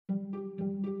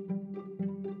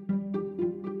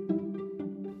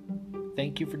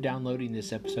Thank you for downloading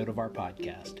this episode of our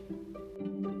podcast.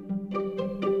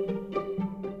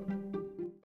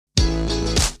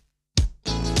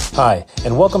 Hi,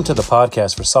 and welcome to the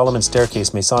podcast for Solomon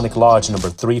Staircase Masonic Lodge number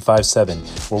 357,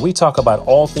 where we talk about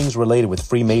all things related with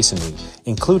Freemasonry,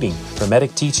 including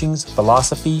Hermetic teachings,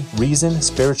 philosophy, reason,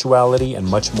 spirituality, and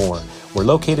much more. We're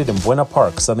located in Buena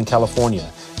Park, Southern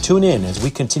California. Tune in as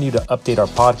we continue to update our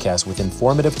podcast with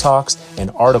informative talks and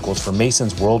articles for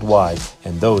Masons worldwide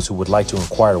and those who would like to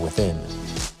inquire within.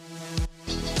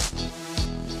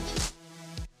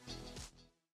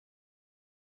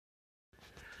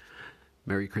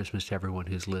 Merry Christmas to everyone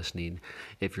who's listening.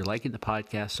 If you're liking the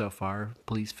podcast so far,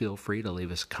 please feel free to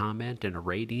leave us a comment and a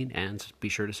rating, and be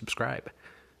sure to subscribe.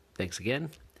 Thanks again.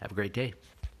 Have a great day.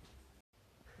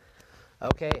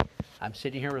 Okay, I'm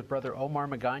sitting here with Brother Omar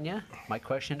Magana. My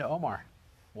question to Omar,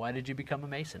 why did you become a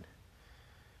Mason?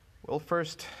 Well,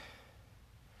 first,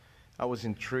 I was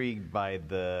intrigued by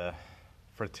the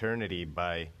fraternity,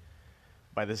 by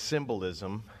the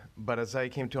symbolism, but as I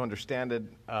came to understand it,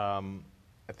 I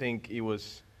think it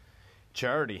was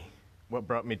charity what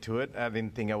brought me to it. I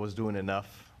didn't think I was doing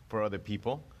enough for other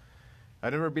people.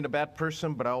 I've never been a bad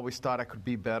person, but I always thought I could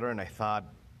be better, and I thought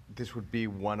this would be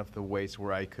one of the ways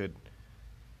where I could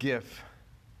give,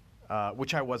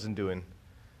 which I wasn't doing.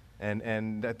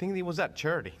 And I think it was that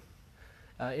charity.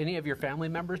 Any of your family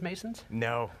members Masons?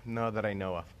 No that I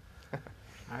know of. All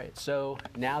right, so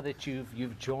now that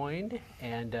you've joined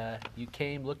and you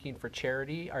came looking for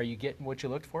charity, are you getting what you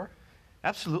looked for?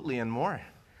 Absolutely, and more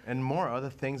other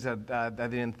things that I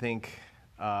didn't think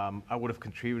I would have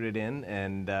contributed in,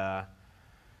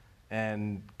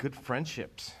 and good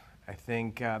friendships. I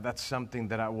think that's something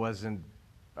that I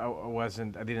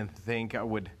didn't think I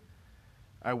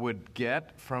would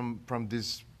get from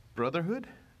this brotherhood,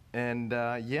 and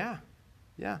yeah.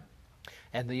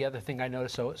 And the other thing I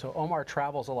noticed, so Omar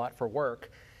travels a lot for work,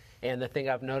 and the thing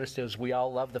I've noticed is we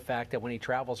all love the fact that when he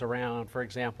travels around, for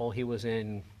example, he was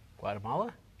in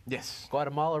Guatemala? Yes.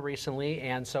 Guatemala recently,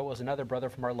 and so was another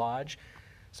brother from our lodge.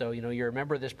 So, you're a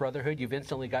member of this brotherhood, you've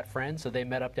instantly got friends, so they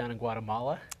met up down in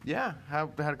Guatemala. Yeah,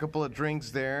 I've had a couple of drinks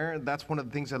there. That's one of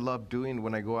the things I love doing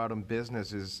when I go out on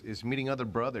business is meeting other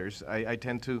brothers. I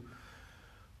tend to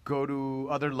go to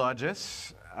other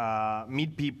lodges,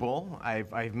 meet people.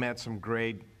 I've met some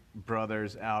great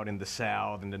brothers out in the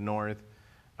south, in the north.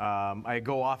 I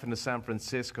go often to San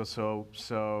Francisco, so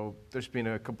there's been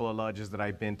a couple of lodges that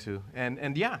I've been to.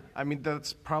 And yeah, I mean,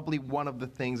 that's probably one of the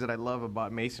things that I love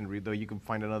about Masonry, though you can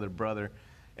find another brother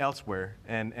elsewhere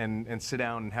and sit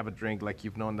down and have a drink like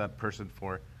you've known that person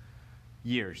for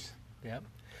years. Yep.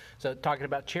 So talking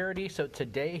about charity, so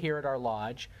today here at our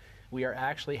lodge, we are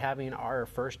actually having our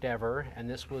first ever, and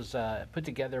this was put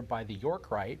together by the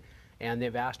York Rite, and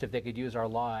they've asked if they could use our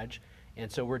lodge. And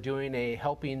so we're doing a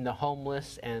helping the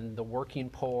homeless and the working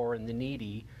poor and the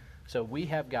needy. So we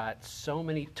have got so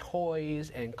many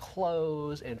toys and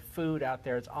clothes and food out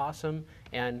there. It's awesome.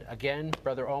 And again,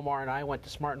 Brother Omar and I went to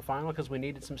Smart and Final because we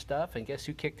needed some stuff. And guess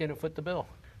who kicked in and foot the bill?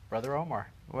 Brother Omar.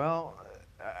 Well,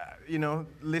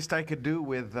 least I could do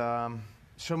with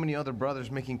so many other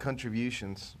brothers making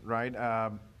contributions, right?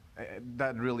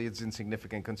 That really is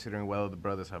insignificant considering what other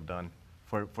brothers have done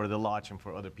for the lodge and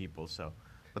for other people. So.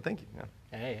 But thank you. Yeah.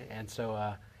 Hey, and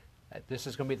so this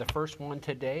is going to be the first one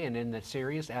today, and in the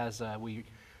series as we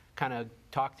kind of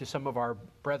talk to some of our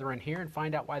brethren here and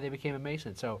find out why they became a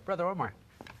Mason. So, Brother Omar,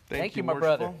 thank you, my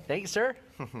brother. Thank you, sir.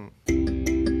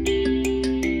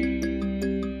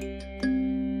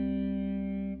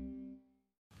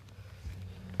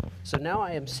 So now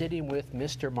I am sitting with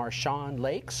Mr. Marshawn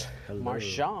Lakes. Hello.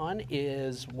 Marshawn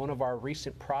is one of our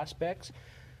recent prospects,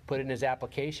 put in his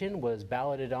application, was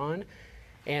balloted on.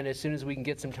 And as soon as we can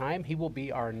get some time, he will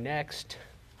be our next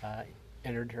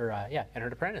entered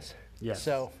apprentice. Yes.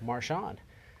 So, Marshawn,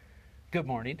 good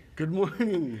morning. Good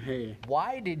morning. Hey.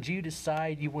 Why did you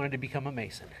decide you wanted to become a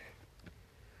Mason?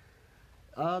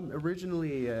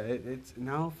 Originally, it's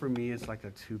now for me, it's like a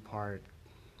two-part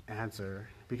answer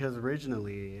because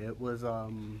originally it was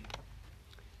to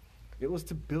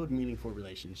build meaningful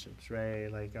relationships,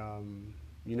 right? Like to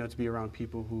be around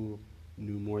people who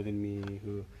knew more than me,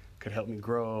 who could help me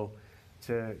grow,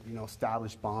 to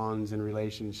establish bonds and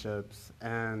relationships.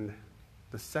 And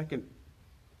the second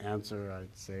answer,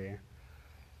 I'd say,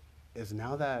 is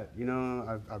now that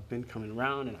I've been coming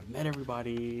around and I've met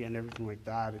everybody and everything like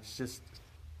that, it's just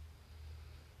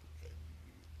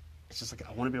like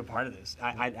I want to be a part of this.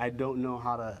 I don't know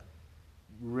how to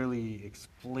really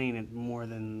explain it more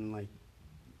than like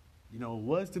it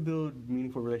was to build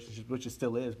meaningful relationships, which it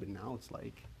still is, but now it's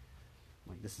like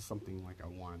this is something like I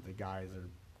want. The guys are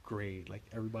great. Like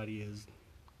everybody is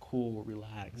cool,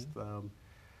 relaxed.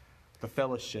 The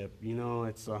fellowship, you know,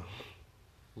 it's does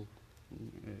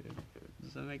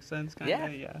that make sense?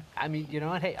 Kinda? Yeah. I mean, you know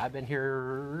what? Hey, I've been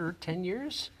here 10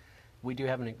 years. We do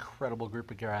have an incredible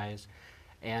group of guys,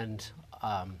 and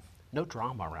no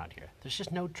drama around here. There's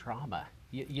just no drama.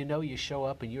 You know, you show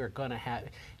up and you are going to have,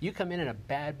 you come in a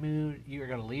bad mood, you're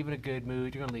going to leave in a good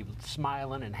mood, you're going to leave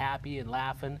smiling and happy and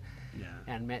laughing. Yeah.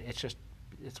 And man, it's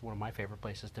one of my favorite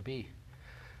places to be.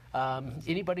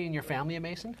 Anybody in your family a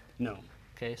Mason? No.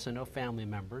 Okay, so no family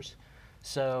members.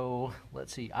 So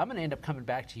let's see. I'm going to end up coming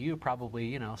back to you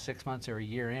probably, 6 months or a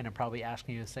year in and probably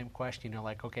asking you the same question.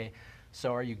 Like, okay,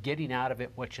 so are you getting out of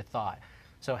it what you thought?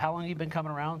 So how long have you been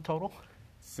coming around total?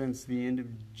 Since the end of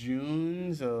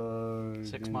June, so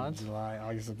 6 months? July,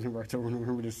 August, September, October,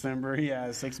 November, December.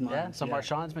 Yeah, 6 months. Yeah, so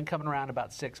Marshawn's been coming around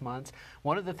about 6 months.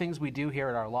 One of the things we do here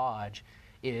at our lodge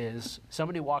is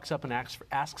somebody walks up and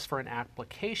asks for an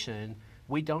application,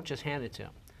 we don't just hand it to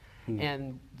them.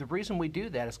 And the reason we do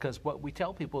that is because what we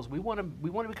tell people is we want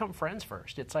to become friends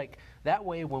first. It's like that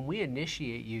way when we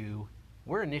initiate you,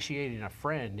 we're initiating a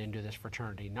friend into this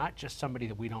fraternity, not just somebody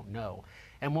that we don't know.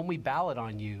 And when we ballot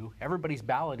on you, everybody's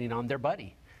balloting on their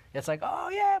buddy. It's like, oh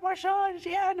yeah, Marshawn,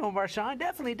 yeah, I know Marshawn,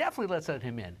 definitely let's let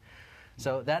him in.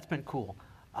 So that's been cool.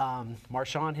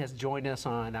 Marshawn has joined us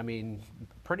on,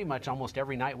 pretty much almost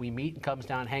every night we meet and comes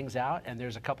down, hangs out, and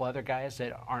there's a couple other guys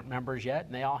that aren't members yet,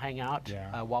 and they all hang out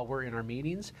while we're in our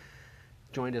meetings.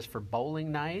 Joined us for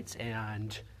bowling nights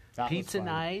and pizza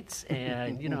nights,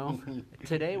 and,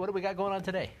 today, what do we got going on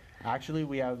today? Actually,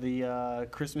 we have the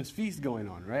Christmas feast going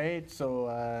on, right?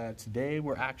 So today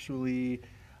we're actually,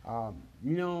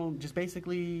 just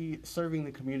basically serving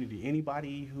the community.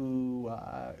 Anybody who,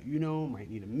 might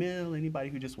need a meal, anybody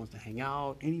who just wants to hang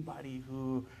out, anybody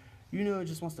who,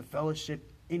 just wants to fellowship,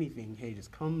 anything. Hey,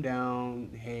 just come down,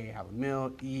 hey, have a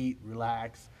meal, eat,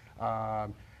 relax.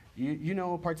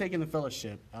 Partake in the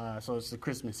fellowship. So it's the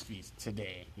Christmas feast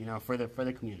today, for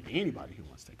the community. Anybody who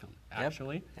wants to come,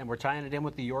 actually. Yep. And we're tying it in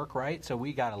with the York Rite, so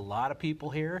we got a lot of people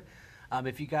here.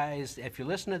 If you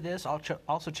listen to this,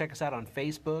 also check us out on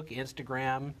Facebook,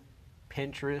 Instagram,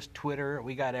 Pinterest, Twitter.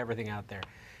 We got everything out there.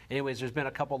 Anyways, there's been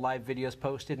a couple live videos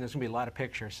posted, and there's going to be a lot of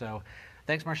pictures. So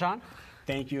thanks, Marshawn.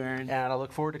 Thank you, Aaron. And I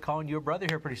look forward to calling you a brother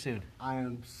here pretty soon. I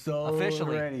am so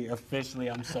ready.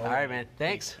 Officially, I'm so ready. All right, man.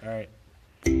 Thanks. All right.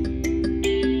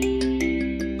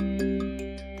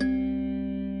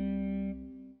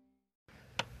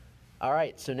 All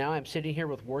right, so now I'm sitting here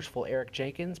with Worshipful Eric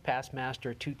Jenkins, Past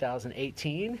Master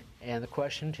 2018, and the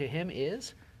question to him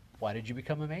is, why did you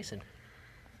become a Mason?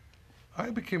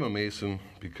 I became a Mason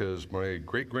because my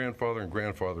great-grandfather and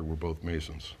grandfather were both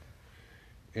Masons.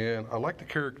 And I liked the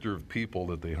character of people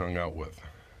that they hung out with.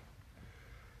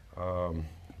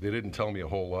 They didn't tell me a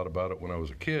whole lot about it when I was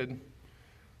a kid,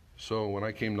 so when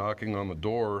I came knocking on the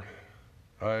door,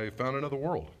 I found another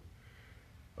world.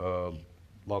 A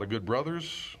lot of good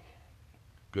brothers,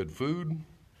 good food,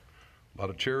 a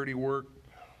lot of charity work.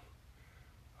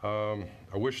 I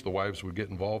wish the wives would get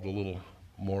involved a little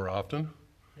more often.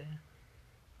 Yeah.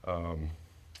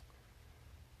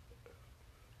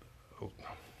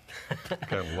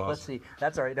 Kind of lost. Let's see.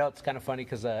 That's all right. No, it's kind of funny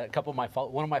because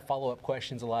one of my follow-up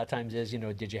questions a lot of times is,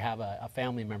 did you have a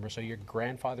family member? So your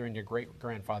grandfather and your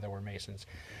great-grandfather were Masons.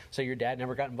 So your dad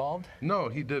never got involved? No,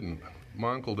 he didn't.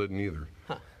 My uncle didn't either.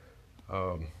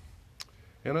 Huh.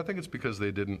 And I think it's because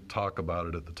they didn't talk about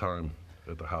it at the time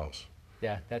at the house.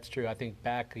 Yeah, that's true. I think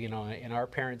back, in our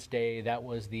parents' day, that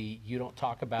was you don't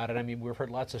talk about it. We've heard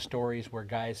lots of stories where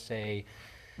guys say,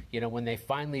 when they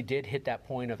finally did hit that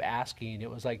point of asking,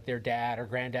 it was like their dad or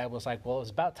granddad was like, well, it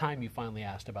was about time you finally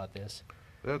asked about this.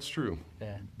 That's true.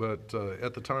 Yeah. But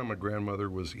at the time, my grandmother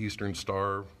was Eastern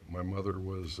Star. My mother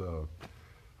was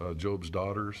Job's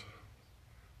Daughters.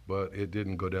 But it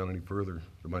didn't go down any further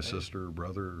to my sister or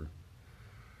brother.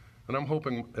 And I'm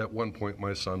hoping at one point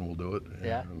my son will do it.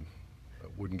 Yeah. And I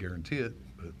wouldn't guarantee it,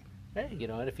 but... Hey,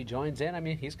 and if he joins in,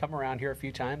 he's come around here a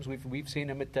few times. We've seen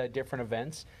him at different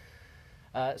events.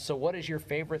 So what is your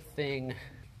favorite thing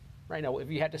right now? If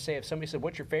you had to say, if somebody said,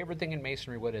 what's your favorite thing in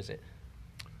Masonry, what is it?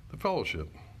 The fellowship.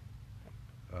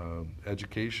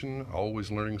 Education,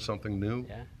 always learning something new.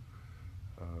 Yeah.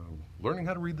 Learning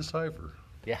how to read the cipher.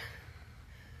 Yeah.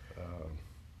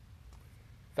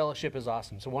 Fellowship is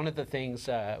awesome. So one of the things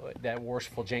that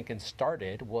Worshipful Jenkins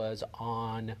started was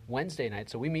on Wednesday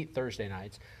nights. So we meet Thursday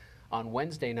nights. On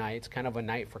Wednesday nights, kind of a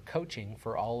night for coaching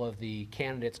for all of the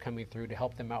candidates coming through to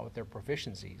help them out with their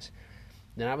proficiencies.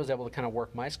 Then I was able to kind of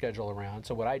work my schedule around.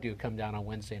 So what I do, come down on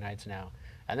Wednesday nights now.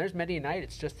 And there's many a night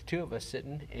it's just the two of us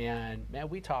sitting, and man,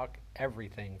 we talk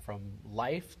everything from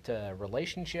life to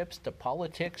relationships to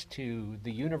politics to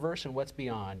the universe and what's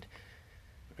beyond.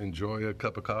 Enjoy a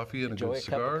cup of coffee and Enjoy a a good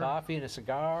cigar. cup of coffee and a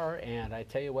cigar, and I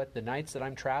tell you what, the nights that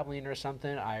I'm traveling or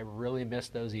something, I really miss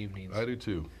those evenings. I do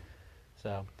too.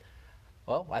 So,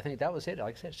 well, I think that was it.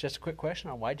 Like I said, it's just a quick question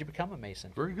on why'd you become a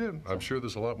Mason? Very good. I'm sure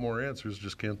there's a lot more answers,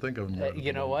 just can't think of them. right at the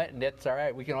You know moment. what? And that's all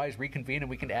right. We can always reconvene and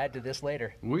we can add to this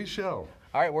later. We shall.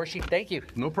 All right, Worship, thank you.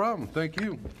 No problem. Thank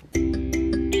you.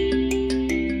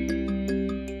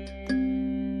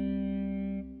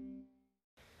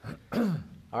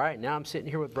 All right, now I'm sitting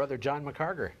here with Brother John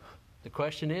McCarger. The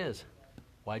question is,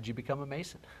 why'd you become a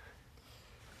Mason?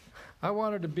 I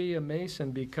wanted to be a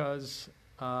Mason because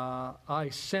I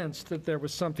sensed that there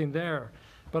was something there,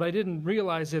 but I didn't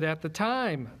realize it at the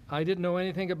time. I didn't know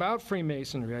anything about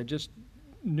Freemasonry. I just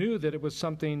knew that it was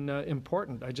something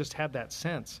important. I just had that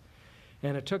sense.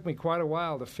 And it took me quite a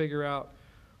while to figure out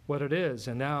what it is.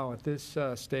 And now at this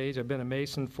stage, I've been a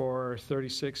Mason for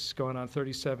 36, going on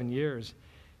 37 years.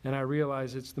 And I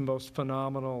realize it's the most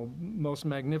phenomenal, most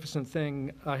magnificent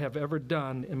thing I have ever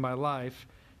done in my life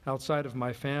outside of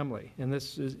my family. And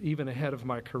this is even ahead of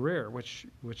my career, which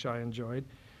I enjoyed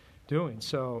doing.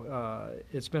 So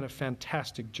it's been a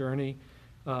fantastic journey.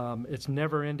 It's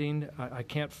never ending. I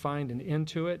can't find an end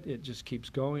to it. It just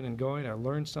keeps going and going. I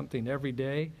learn something every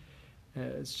day.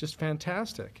 It's just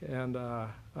fantastic. And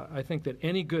I think that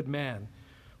any good man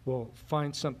will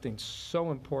find something so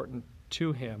important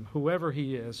to him, whoever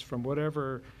he is, from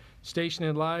whatever station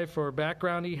in life or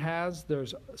background he has,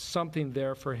 there's something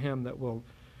there for him that will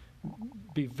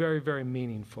be very, very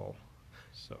meaningful.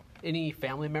 So, Any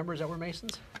family members that were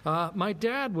Masons? my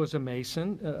dad was a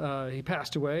Mason. He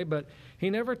passed away, but he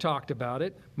never talked about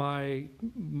it.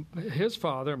 His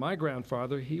father, my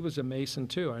grandfather, he was a Mason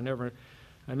too. I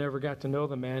never got to know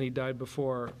the man. He died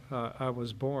before I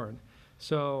was born.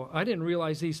 So I didn't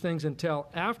realize these things until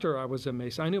after I was a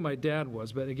Mason. I knew my dad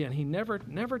was, but again, he never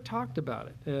talked about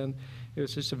it. And it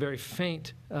was just a very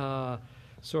faint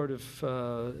sort of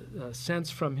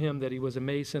sense from him that he was a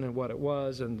Mason and what it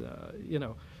was. And,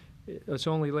 it's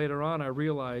only later on I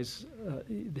realized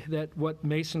that what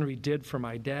Masonry did for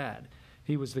my dad.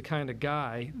 He was the kind of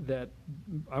guy that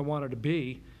I wanted to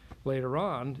be later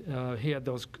on. He had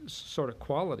those sort of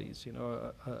qualities,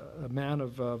 a man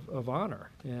of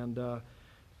honor. And but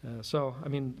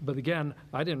again,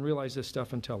 I didn't realize this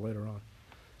stuff until later on.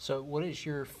 So what is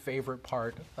your favorite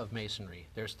part of Masonry?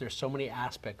 There's so many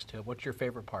aspects to it. What's your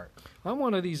favorite part? I'm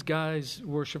one of these guys,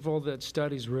 worshipful, that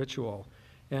studies ritual.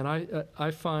 And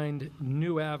I find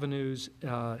new avenues,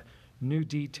 new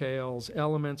details,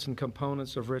 elements and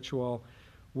components of ritual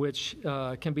which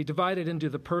can be divided into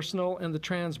the personal and the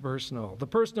transpersonal. The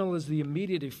personal is the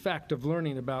immediate effect of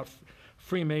learning about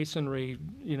Freemasonry,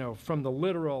 from the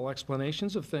literal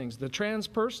explanations of things. The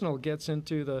transpersonal gets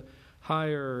into the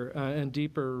higher and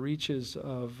deeper reaches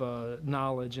of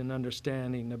knowledge and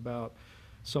understanding about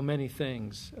so many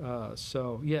things.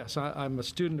 So yes, I'm a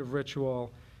student of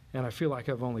ritual, and I feel like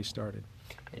I've only started.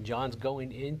 And John's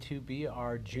going in to be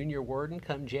our junior warden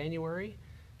come January.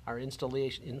 Our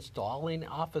installing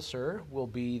officer will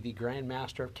be the Grand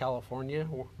Master of California,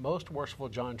 Most Worshipful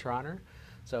John Tronner.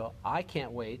 So I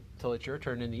can't wait till it's your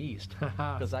turn in the East,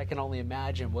 because I can only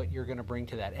imagine what you're going to bring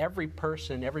to that.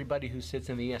 Everybody who sits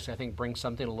in the East, I think, brings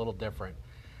something a little different.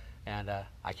 And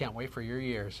I can't wait for your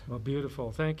years. Well,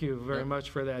 beautiful. Thank you very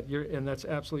much for that. And that's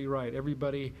absolutely right.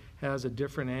 Everybody has a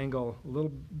different angle, a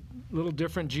little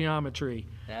different geometry.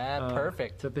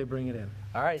 Perfect. That they bring it in.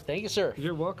 All right. Thank you, sir.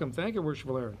 You're welcome. Thank you,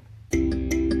 Worshipful Aaron.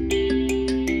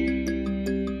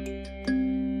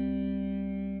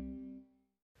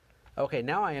 Okay,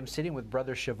 now I am sitting with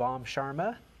Brother Shivam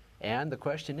Sharma, and the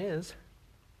question is,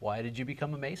 why did you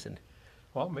become a Mason?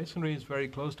 Well, Masonry is very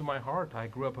close to my heart. I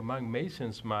grew up among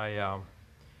Masons. My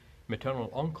maternal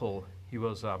uncle, he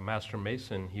was a Master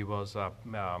Mason. He was a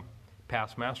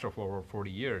past master for over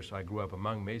 40 years. I grew up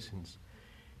among Masons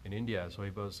in India, so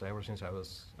he was, ever since I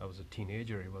was a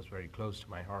teenager, he was very close to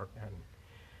my heart.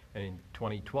 And in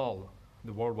 2012,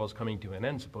 the world was coming to an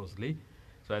end, supposedly.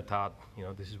 So I thought,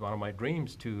 this is one of my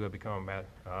dreams to become a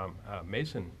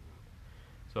Mason.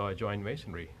 So I joined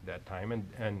Masonry that time,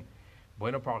 and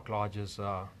Buena Park Lodge is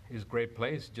a great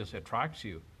place. Just attracts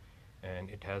you, and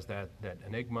it has that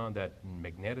enigma, that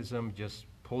magnetism just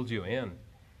pulls you in.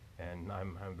 And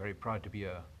I'm very proud to be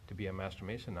a Master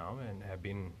Mason now, and have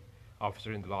been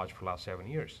officer in the lodge for the last 7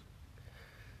 years.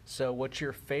 So what's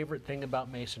your favorite thing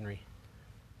about Masonry?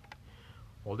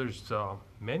 Well, there's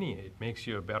many. It makes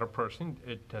you a better person.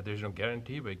 There's no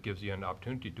guarantee, but it gives you an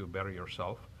opportunity to better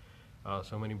yourself.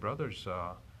 so many brothers,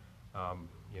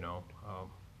 you know,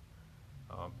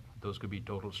 those could be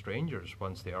total strangers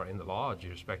once they are in the lodge,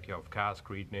 irrespective of caste,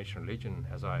 creed, nation, religion.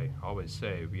 As I always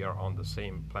say, we are on the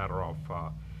same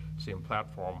same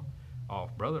platform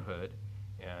of brotherhood,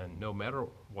 and no matter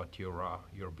what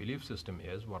your belief system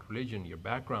is, what religion, your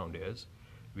background is,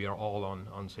 we are all on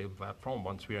the same platform.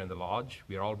 Once we are in the lodge,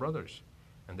 we are all brothers,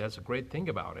 and that's a great thing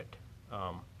about it.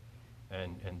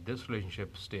 And this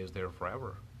relationship stays there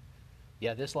forever.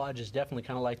 Yeah, this lodge is definitely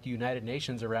kind of like the United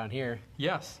Nations around here.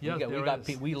 Yes, yes,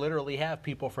 We literally have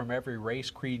people from every race,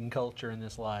 creed, and culture in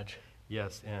this lodge.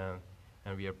 Yes, and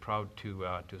we are proud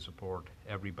to support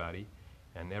everybody,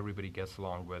 and everybody gets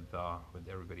along with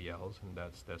everybody else, and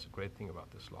that's a great thing about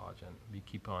this lodge. And we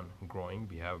keep on growing.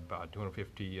 We have about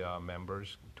 250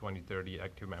 members, 30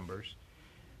 active members.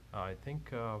 I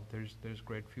think there's a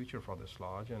great future for this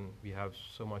lodge, and we have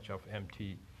so much of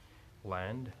empty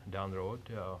land down the road.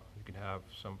 We can have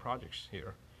some projects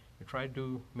here. We try to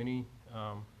do many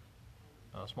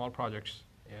small projects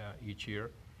each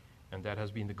year, and that has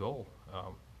been the goal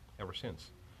ever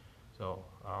since. So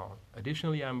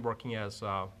additionally, I'm working as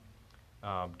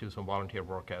do some volunteer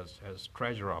work as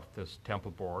treasurer of this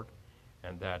temple board,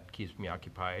 and that keeps me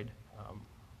occupied.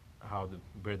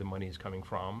 Where the money is coming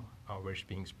from, where it's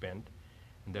being spent,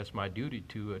 and that's my duty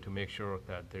to make sure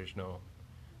that there's no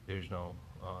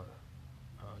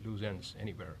loose ends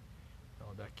anywhere. So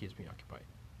that keeps me occupied.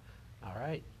 All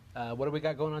right. What do we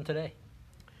got going on today?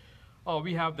 Oh,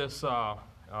 we have this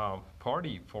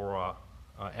party for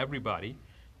everybody,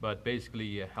 but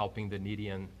basically helping the needy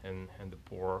and the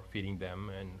poor, feeding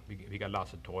them, and we got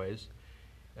lots of toys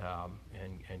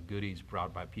and goodies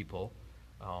brought by people.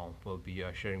 We'll be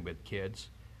sharing with kids.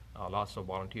 Lots of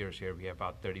volunteers here. We have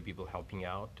about 30 people helping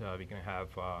out. We're going to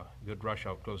have a good rush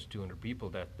of close to 200 people.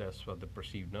 That's what the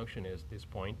perceived notion is at this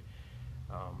point.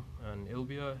 And it'll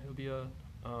be a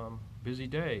busy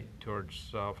day. Towards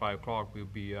 5 o'clock, we'll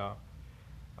be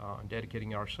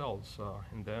dedicating ourselves,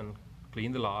 and then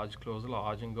clean the lodge, close the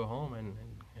lodge, and go home and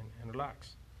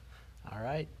relax. All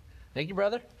right. Thank you,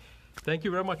 brother. Thank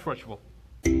you very much, Rushville.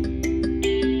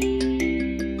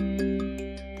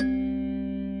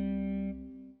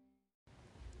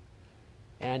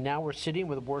 And now we're sitting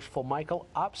with Worshipful Michael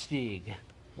Opsteeg.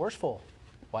 Worshipful,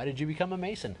 why did you become a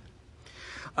Mason?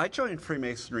 I joined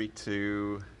Freemasonry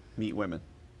to meet women.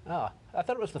 Oh, I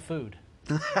thought it was the food.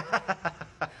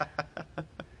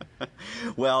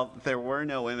 Well, there were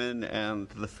no women, and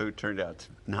the food turned out to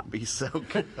not be so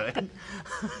good.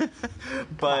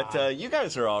 But you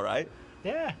guys are all right.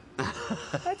 Yeah,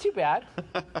 not too bad.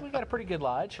 We got a pretty good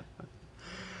lodge.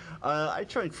 I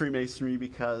joined Freemasonry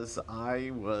because I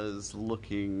was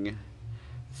looking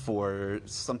for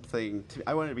something.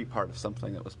 I wanted to be part of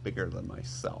something that was bigger than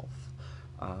myself.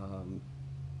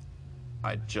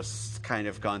 I'd just kind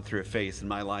of gone through a phase in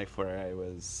my life where I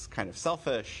was kind of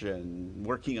selfish and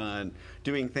working on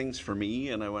doing things for me,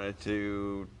 and I wanted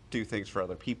to do things for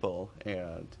other people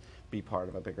and be part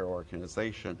of a bigger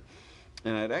organization.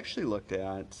 And I'd actually looked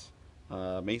at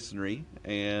Masonry,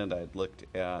 and I'd looked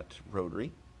at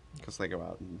Rotary, because they go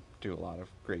out and do a lot of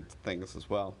great things as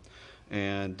well.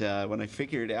 And when I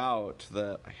figured out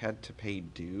that I had to pay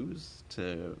dues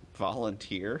to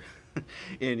volunteer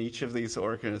in each of these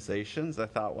organizations, I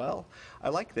thought, well, I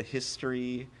like the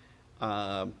history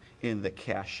in the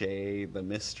cachet, the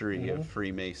mystery of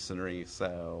Freemasonry.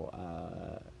 So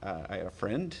I had a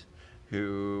friend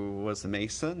who was a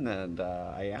Mason, and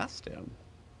I asked him.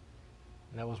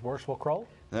 And that was Worshipful Kroll?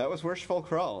 That was Worshipful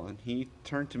Kroll, and he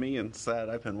turned to me and said,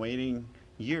 I've been waiting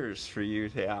years for you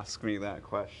to ask me that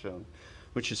question,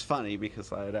 which is funny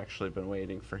because I had actually been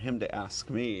waiting for him to ask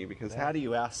me, because how do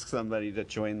you ask somebody to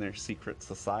join their secret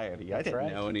society? I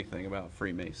didn't know anything about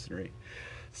Freemasonry.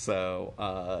 So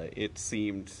it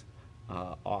seemed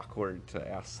awkward to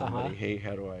ask somebody, hey,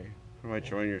 how do I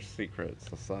join your secret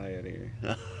society?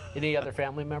 Any other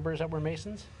family members that were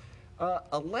Masons?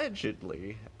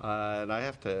 Allegedly, and I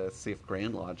have to see if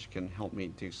Grand Lodge can help me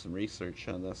do some research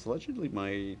on this. Allegedly,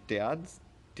 my dad's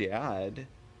dad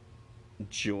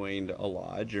joined a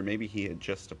lodge, or maybe he had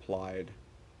just applied.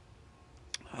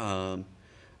 And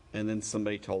then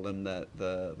somebody told him that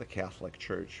the Catholic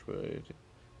Church would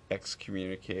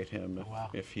excommunicate him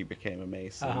if he became a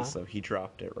Mason, so he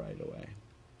dropped it right away.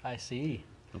 I see.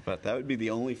 But that would be the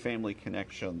only family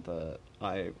connection that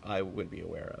I would be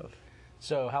aware of.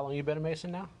 So how long have you been a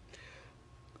Mason now?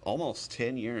 Almost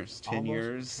 10 years. 10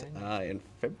 years. In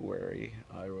February,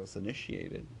 I was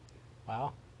initiated.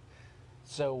 Wow.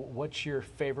 So what's your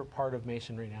favorite part of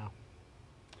Masonry now?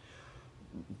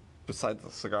 Besides the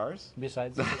cigars?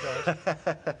 Besides the cigars?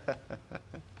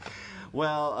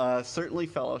 Well, certainly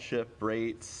fellowship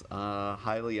rates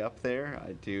highly up there.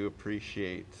 I do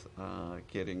appreciate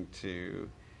getting to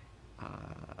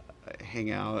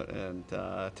hang out and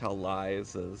tell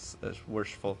lies, as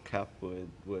Worshipful Cup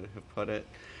would have put it,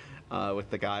 with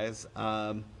the guys.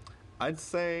 I'd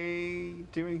say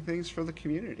doing things for the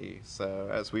community. So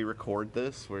as we record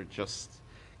this, we're just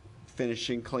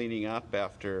finishing cleaning up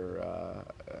after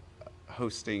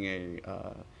hosting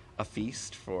a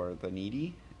feast for the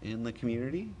needy in the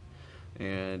community.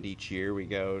 And each year we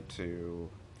go to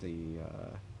the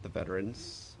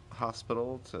Veterans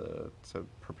Hospital to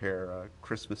prepare a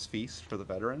Christmas feast for the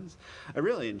veterans. I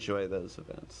really enjoy those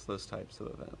events, those types of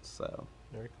events. So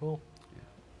Very cool.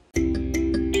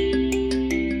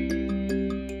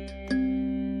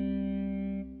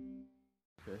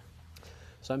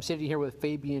 So I'm sitting here with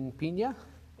Fabian Pina,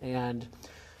 and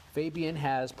Fabian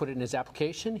has put in his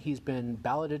application. He's been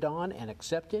balloted on and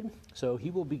accepted, so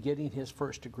he will be getting his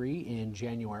first degree in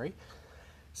January.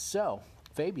 So,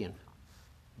 Fabian,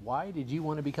 why did you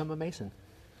want to become a Mason?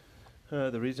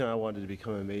 The reason I wanted to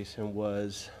become a Mason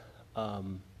was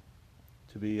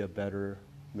to be a better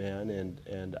man,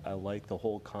 and I like the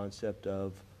whole concept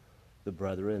of the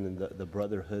brethren and the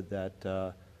brotherhood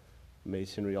that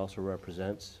Masonry also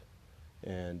represents.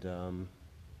 And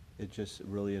it just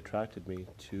really attracted me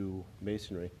to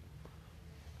Masonry.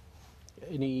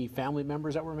 Any family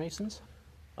members that were Masons?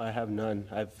 I have none.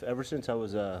 Ever since I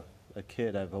was a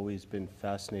kid, I've always been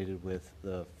fascinated with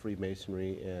the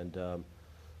Freemasonry, and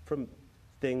from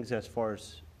things as far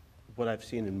as what I've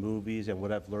seen in movies and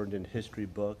what I've learned in history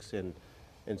books and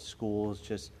in schools,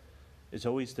 there's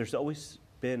always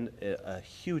been a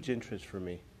huge interest for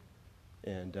me,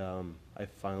 and I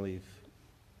finally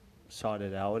sought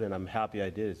it out, and I'm happy I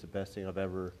did. It's the best thing I've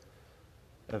ever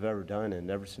done,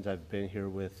 and ever since I've been here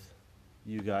with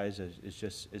you guys,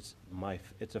 it's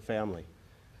a family,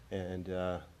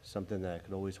 and something that I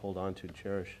could always hold on to and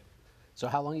cherish. So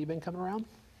how long have you been coming around?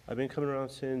 I've been coming around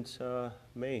since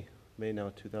May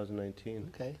now,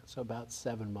 2019. Okay, so about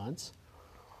 7 months.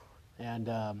 And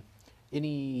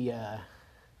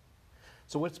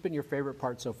so what's been your favorite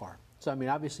part so far? So, I mean,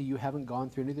 obviously you haven't gone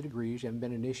through any of the degrees, you haven't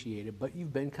been initiated, but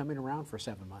you've been coming around for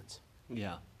 7 months.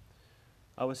 Yeah.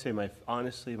 I would say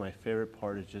honestly, my favorite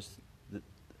part is just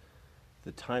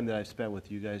the time that I've spent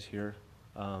with you guys here.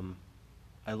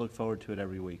 I look forward to it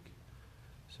every week.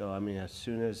 So, I mean, as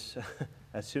soon as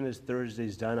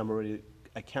Thursday's done,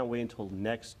 I can't wait until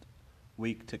next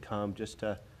week to come just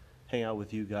to hang out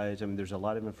with you guys. I mean, there's a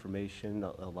lot of information,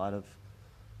 a lot of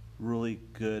really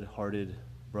good-hearted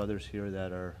brothers here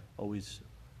that are always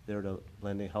there to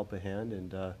lend a help a hand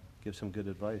and give some good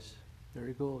advice.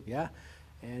 Very cool, yeah.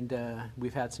 And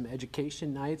we've had some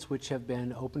education nights which have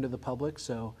been open to the public.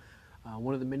 So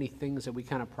one of the many things that we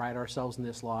kind of pride ourselves in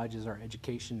this lodge is our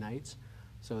education nights.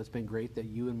 So it's been great that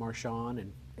you and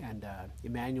Marshawn and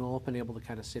Emmanuel have been able to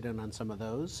kind of sit in on some of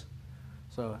those.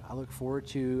 So I look forward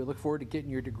to getting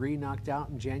your degree knocked out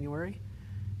in January,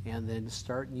 and then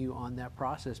starting you on that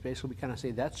process. Basically, we kind of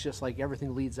say that's just like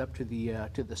everything leads up to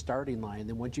the starting line.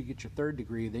 Then once you get your third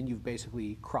degree, then you've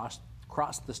basically crossed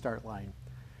the start line.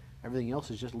 Everything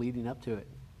else is just leading up to it.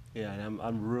 Yeah, and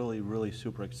I'm really, really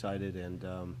super excited. And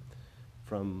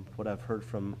from what I've heard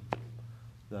from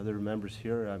the other members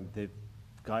here,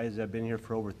 guys that have been here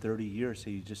for over 30 years, so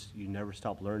you never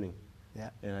stop learning. Yeah.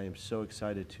 And I am so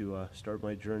excited to start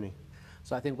my journey.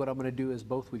 So I think what I'm going to do is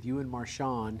both with you and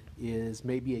Marshawn is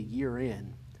maybe a year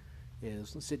in,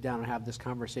 is sit down and have this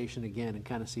conversation again and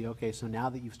kind of see, okay, so now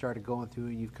that you've started going through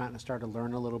and you've kind of started to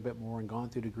learn a little bit more and gone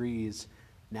through degrees,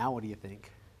 now what do you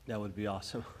think? That would be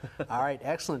awesome. All right,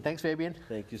 excellent. Thanks, Fabian.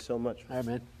 Thank you so much. All right,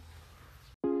 man.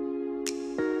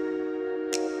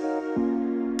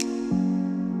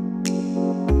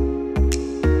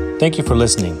 Thank you for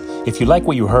listening. If you like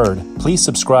what you heard, please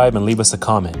subscribe and leave us a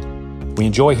comment. We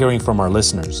enjoy hearing from our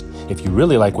listeners. If you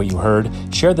really like what you heard,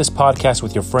 share this podcast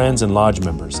with your friends and lodge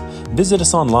members. Visit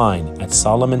us online at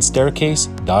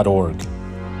solomonstaircase.org.